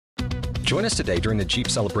Join us today during the Jeep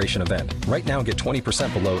Celebration event. Right now, get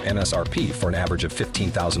 20% below MSRP for an average of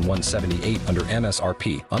 $15,178 under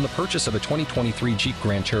MSRP on the purchase of a 2023 Jeep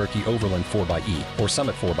Grand Cherokee Overland 4xE or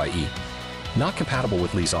Summit 4xE. Not compatible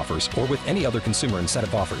with lease offers or with any other consumer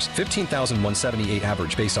incentive offers. $15,178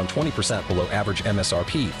 average based on 20% below average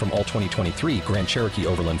MSRP from all 2023 Grand Cherokee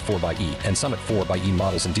Overland 4xE and Summit 4xE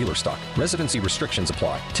models in dealer stock. Residency restrictions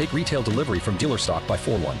apply. Take retail delivery from dealer stock by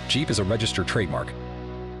 4/1. Jeep is a registered trademark.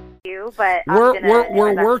 But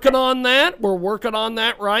we're working on that. We're working on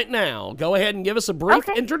that right now. Go ahead and give us a brief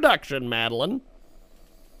introduction, Madeline.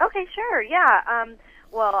 Okay, sure. Yeah.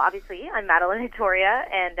 Well, obviously, I'm Madeline Victoria,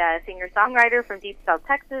 and singer-songwriter from Deep South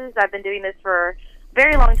Texas. I've been doing this for a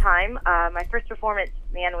very long time. My first performance,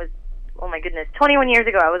 was, 21 years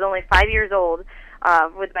ago. I was only 5 years old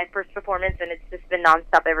with my first performance, and it's just been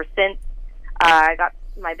nonstop ever since. I got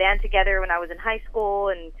my band together when I was in high school,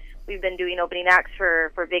 and we've been doing opening acts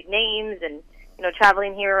for big names and,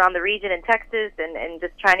 traveling here around the region in Texas and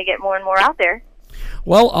just trying to get more and more out there.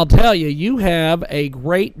 Well, I'll tell you, you have a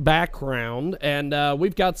great background, and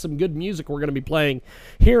we've got some good music we're going to be playing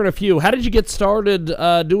here in a few. How did you get started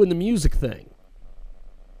doing the music thing?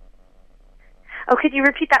 Oh, could you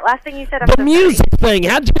repeat that last thing you said? The music thing.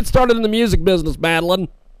 How did you get started in the music business, Madeline?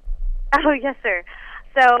 Oh, yes, sir.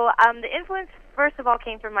 So the influence, first of all,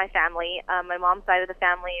 came from my family. My mom's side of the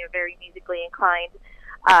family are very musically inclined.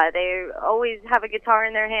 They always have a guitar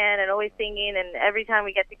in their hand and always singing, and every time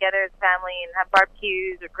we get together as a family and have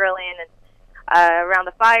barbecues or grilling and around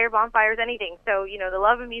the fire, bonfires, anything. So, the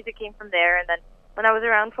love of music came from there. And then when I was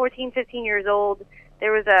around 14, 15 years old,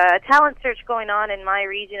 there was a talent search going on in my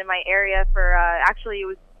region, in my area for, actually it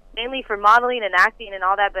was mainly for modeling and acting and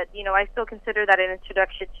all that, but, I still consider that an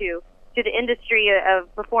introduction to the industry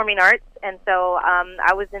of performing arts. And so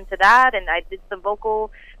I was into that, and I did some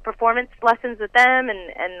vocal performance lessons with them,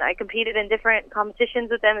 and I competed in different competitions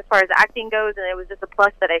with them as far as acting goes, and it was just a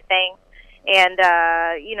plus that I sang. And,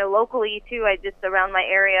 locally, too, around my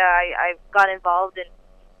area, I got involved in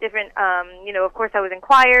different, of course, I was in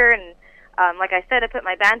choir, and like I said, I put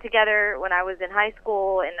my band together when I was in high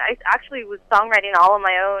school, and I actually was songwriting all on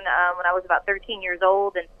my own when I was about 13 years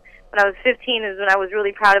old, and when I was 15 is when I was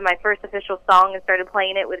really proud of my first official song and started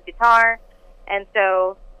playing it with guitar. And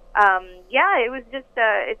so, it was just,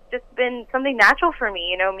 it's just been something natural for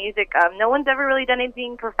me, music. No one's ever really done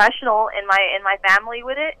anything professional in my family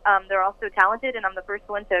with it. They're all so talented, and I'm the first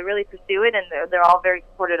one to really pursue it, and they're all very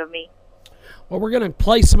supportive of me. Well, we're going to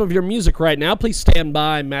play some of your music right now. Please stand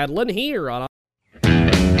by, Madeline, here on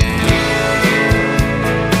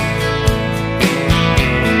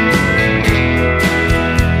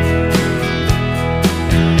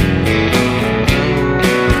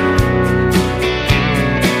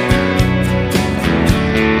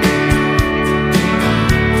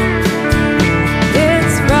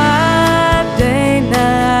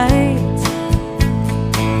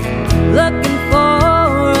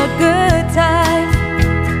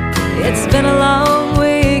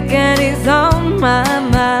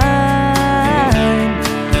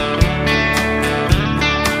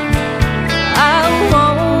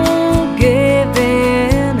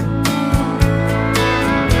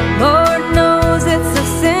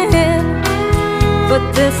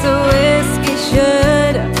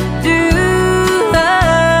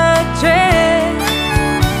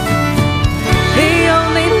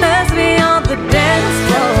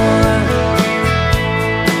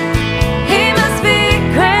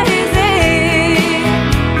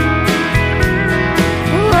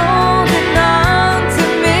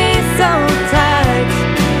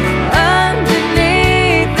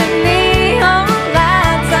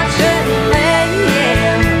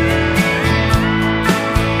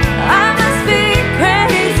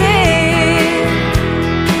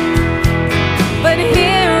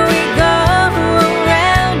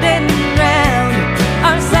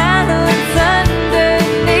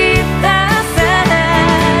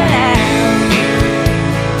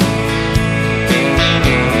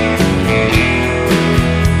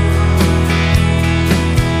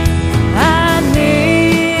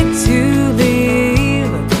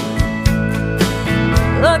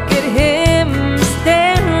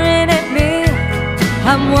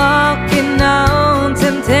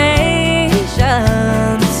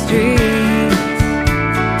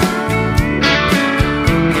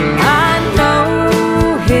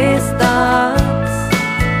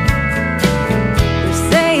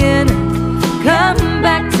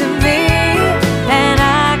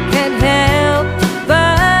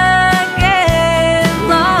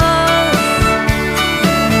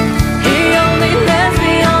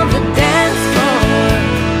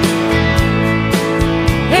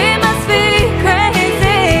He must be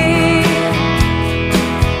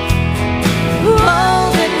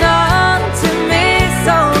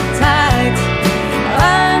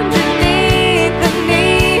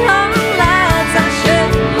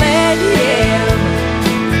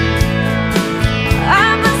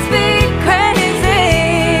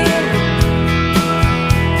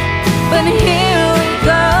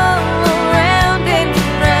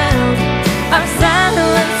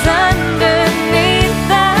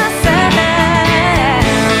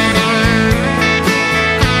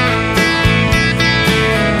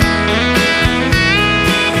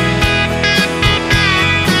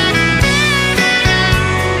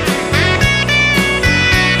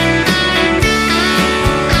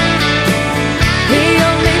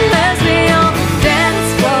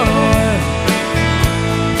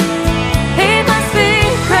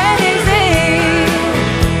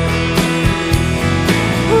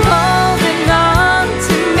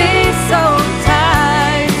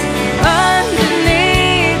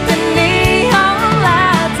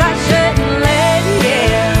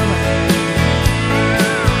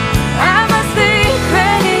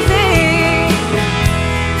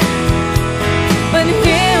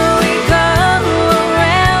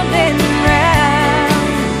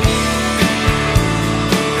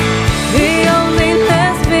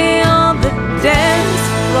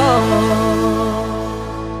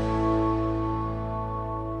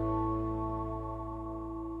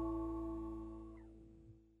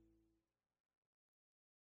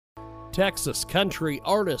Texas country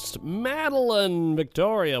artist Madeline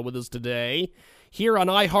Victoria with us today here on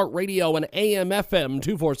iHeartRadio and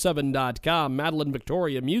AMFM247.com.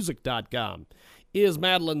 MadelineVictoriamusic.com is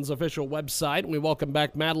Madeline's official website. We welcome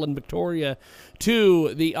back Madeline Victoria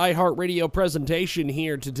to the iHeartRadio presentation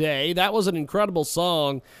here today. That was an incredible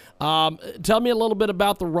song. Tell me a little bit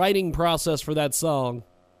about the writing process for that song.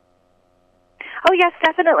 Oh, yes,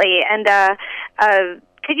 definitely. And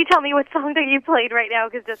could you tell me what song that you played right now?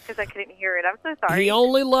 Because I couldn't hear it. I'm so sorry. He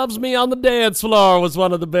Only Loves Me on the Dance Floor was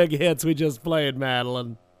one of the big hits we just played,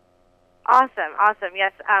 Madeline. Awesome.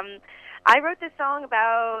 Yes. I wrote this song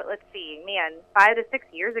about, 5 to 6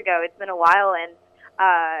 years ago. It's been a while, and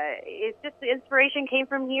it's just the inspiration came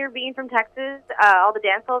from here, being from Texas, all the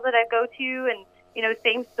dance halls that I go to, and,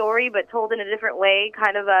 same story, but told in a different way,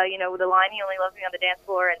 kind of, the line, he only loves me on the dance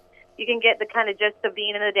floor, and you can get the kind of gist of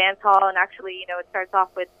being in a dance hall, and actually, it starts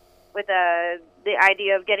off with the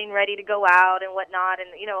idea of getting ready to go out and whatnot.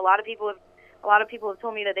 And a lot of people have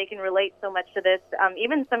told me that they can relate so much to this.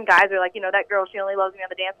 Even some guys are like, that girl, she only loves me on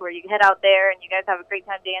the dance floor. You head out there and you guys have a great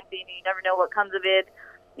time dancing, and you never know what comes of it.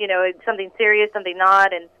 It's something serious, something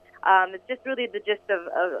not, and it's just really the gist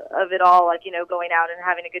of it all, going out and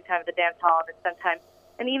having a good time at the dance hall, and sometimes.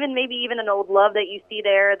 And maybe even an old love that you see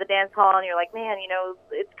there at the dance hall, and you're like, man,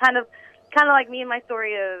 it's kind of like me and my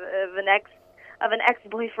story of an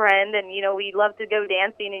ex-boyfriend, and we loved to go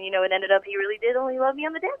dancing, and it ended up he really did only love me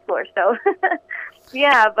on the dance floor. So,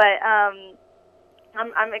 yeah, but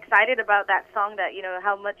I'm excited about that song. That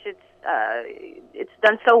how much it's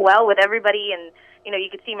done so well with everybody, and you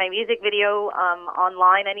can see my music video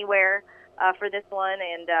online anywhere. For this one,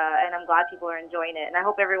 and I'm glad people are enjoying it, and I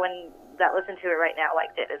hope everyone that listened to it right now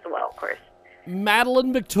liked it as well, of course.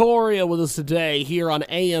 Madeline Victoria with us today here on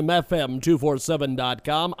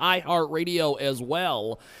AMFM247.com, iHeartRadio as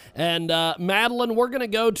well. And Madeline, we're going to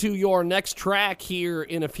go to your next track here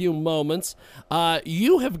in a few moments.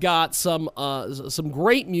 You have got some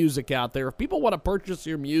great music out there. If people want to purchase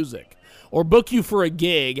your music or book you for a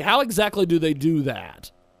gig, how exactly do they do that?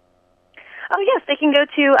 Oh, yes, they can go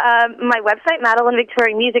to my website,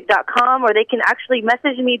 MadeleineVictoriamusic.com, or they can actually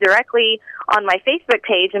message me directly on my Facebook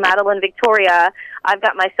page, Madeline Victoria. I've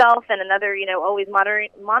got myself and another, always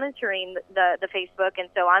monitoring the Facebook, and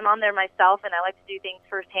so I'm on there myself, and I like to do things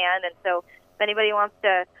firsthand. And so if anybody wants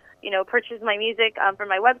to, purchase my music from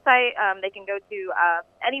my website, they can go to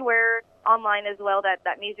anywhere online as well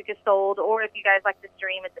that music is sold, or if you guys like to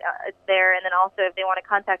stream, it's there. And then also if they want to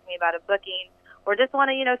contact me about a booking, or just want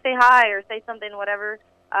to, say hi or say something, whatever,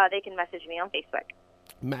 they can message me on Facebook.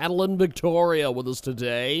 Madeline Victoria with us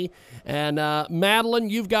today. And Madeline,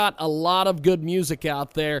 you've got a lot of good music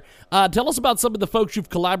out there. Tell us about some of the folks you've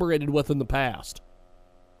collaborated with in the past.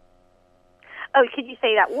 Oh, could you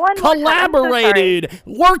say that one Collaborated, so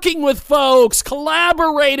working with folks,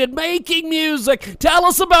 collaborated, making music. Tell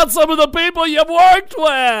us about some of the people you've worked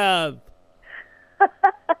with.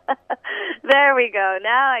 There we go.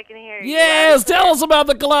 Now I can hear you. Yes, tell us about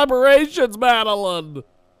the collaborations, Madeline.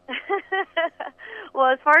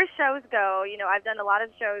 Well, as far as shows go, I've done a lot of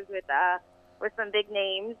shows with some big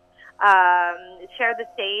names. Shared the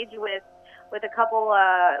stage with a couple.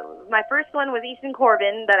 My first one was Easton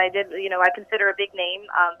Corbin that I did. I consider a big name.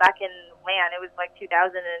 Back in it was like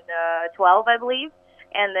 2012, I believe.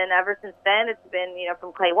 And then ever since then, it's been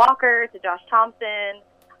from Clay Walker to Josh Thompson.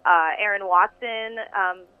 Aaron Watson,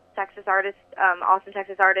 Texas artist, awesome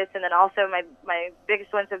Texas artist, and then also my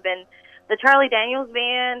biggest ones have been the Charlie Daniels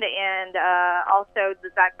Band and also the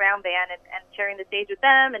Zach Brown Band, and sharing the stage with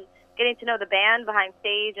them and getting to know the band behind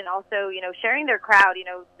stage, and also sharing their crowd,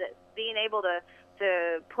 being able to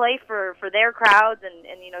play for their crowds and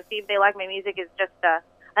see if they like my music is just an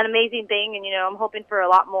amazing thing, and I'm hoping for a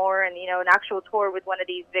lot more, and an actual tour with one of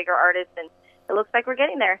these bigger artists, and it looks like we're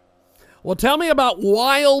getting there. Well, tell me about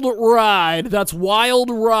Wild Ride. That's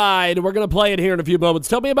Wild Ride. We're going to play it here in a few moments.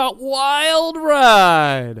 Tell me about Wild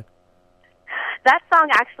Ride. That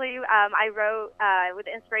song, actually, I wrote with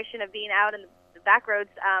the inspiration of being out in the back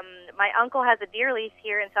roads. My uncle has a deer lease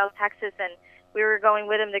here in South Texas, and we were going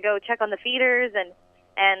with him to go check on the feeders and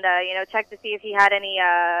check to see if he had any,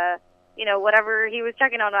 whatever he was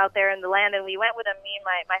checking on out there in the land. And we went with him, me and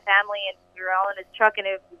my family, and we were all in his truck, and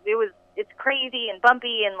it's crazy and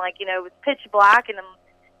bumpy, and it was pitch black, and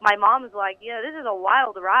my mom was like, this is a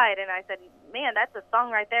wild ride. And I said, man, that's a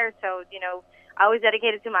song right there. So, I always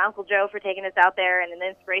dedicated to my Uncle Joe for taking us out there, and an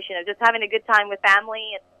inspiration of just having a good time with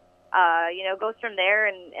family, and goes from there,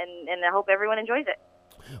 and I hope everyone enjoys it.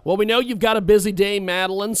 Well, we know you've got a busy day,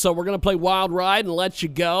 Madeline, so we're going to play Wild Ride and let you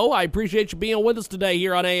go. I appreciate you being with us today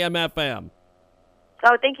here on AMFM.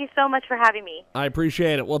 Oh, thank you so much for having me. I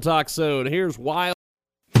appreciate it. We'll talk soon. Here's Wild.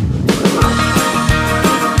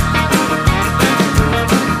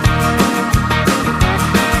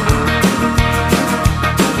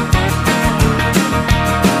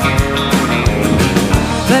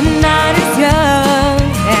 The night is young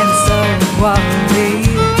and so are we.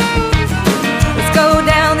 Let's go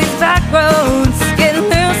down these back roads, get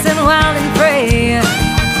loose and wild and free.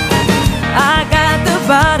 I got the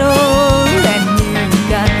bottle and you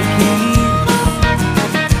got the keys.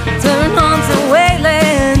 Turn on some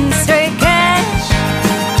Wayland, straight cash,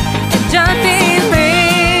 and Johnny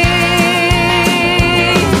Lee.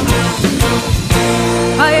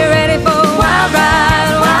 Are you ready for a wild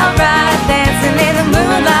ride, dancing in the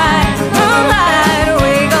moonlight, moonlight?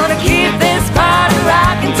 We're gonna keep this party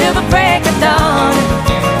rocking till the break of dawn.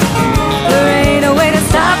 There ain't no way to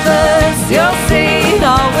stop us, you'll see.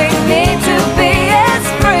 All we need to be is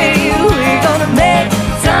free. We're gonna make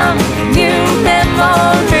some new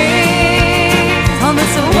memories on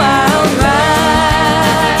this wild ride.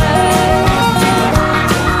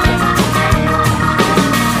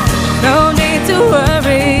 No need to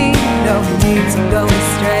worry, no need to go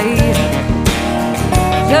astray.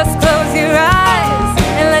 Just close your eyes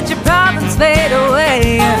and let your problems fade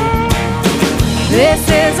away. This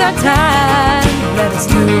is our time, let us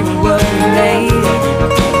do what we made.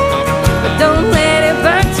 But don't let it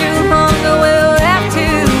burn too long, or we'll have to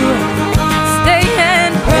stay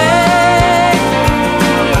and pray.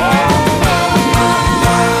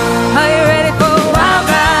 Are you ready for a wild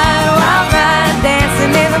ride,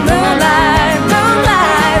 dancing in the moonlight,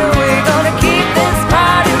 moonlight? We're gonna keep this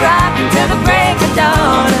party rocking till the break of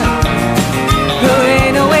dawn. There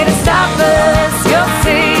ain't no way to stop us, you'll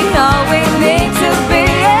see. All we need to be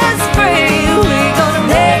is free. We're gonna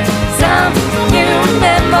make some new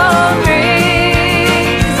memories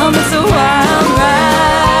on this wild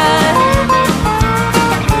ride.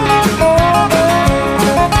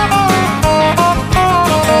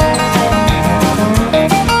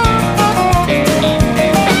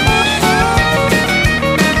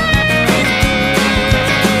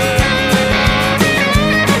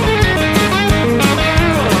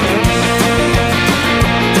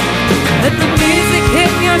 Let the music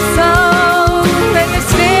hit your soul, let your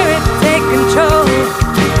spirit take control.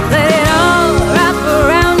 Let it all wrap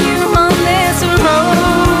around you on this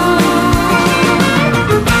road.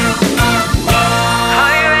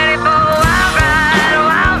 Are you ready for a wild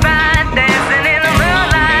ride, dancing in the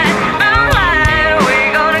moonlight, moonlight?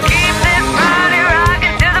 We're gonna keep this party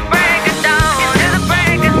rocking till the break of dawn, till the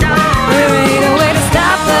break of dawn. There ain't no way to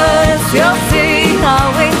stop us, you'll see.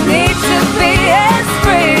 All we need to be is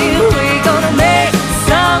free. We're gonna make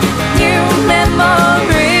some new memories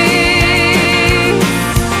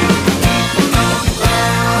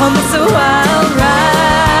on this wild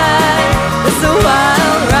ride. It's a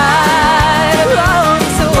wild ride. Oh,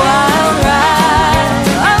 it's a wild ride.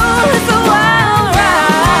 Oh, it's a wild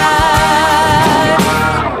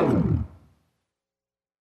ride.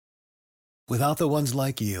 Without the ones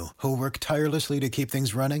like you, who work tirelessly to keep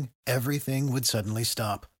things running, everything would suddenly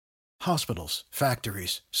stop. Hospitals,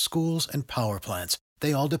 factories, schools, and power plants,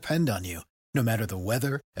 they all depend on you. No matter the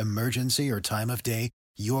weather, emergency, or time of day,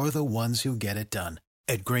 you're the ones who get it done.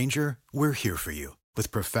 At Grainger, we're here for you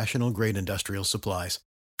with professional-grade industrial supplies.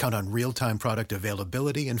 Count on real-time product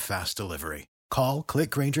availability and fast delivery. Call, click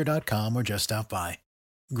Grainger.com, or just stop by.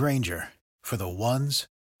 Grainger, for the ones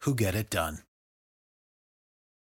who get it done.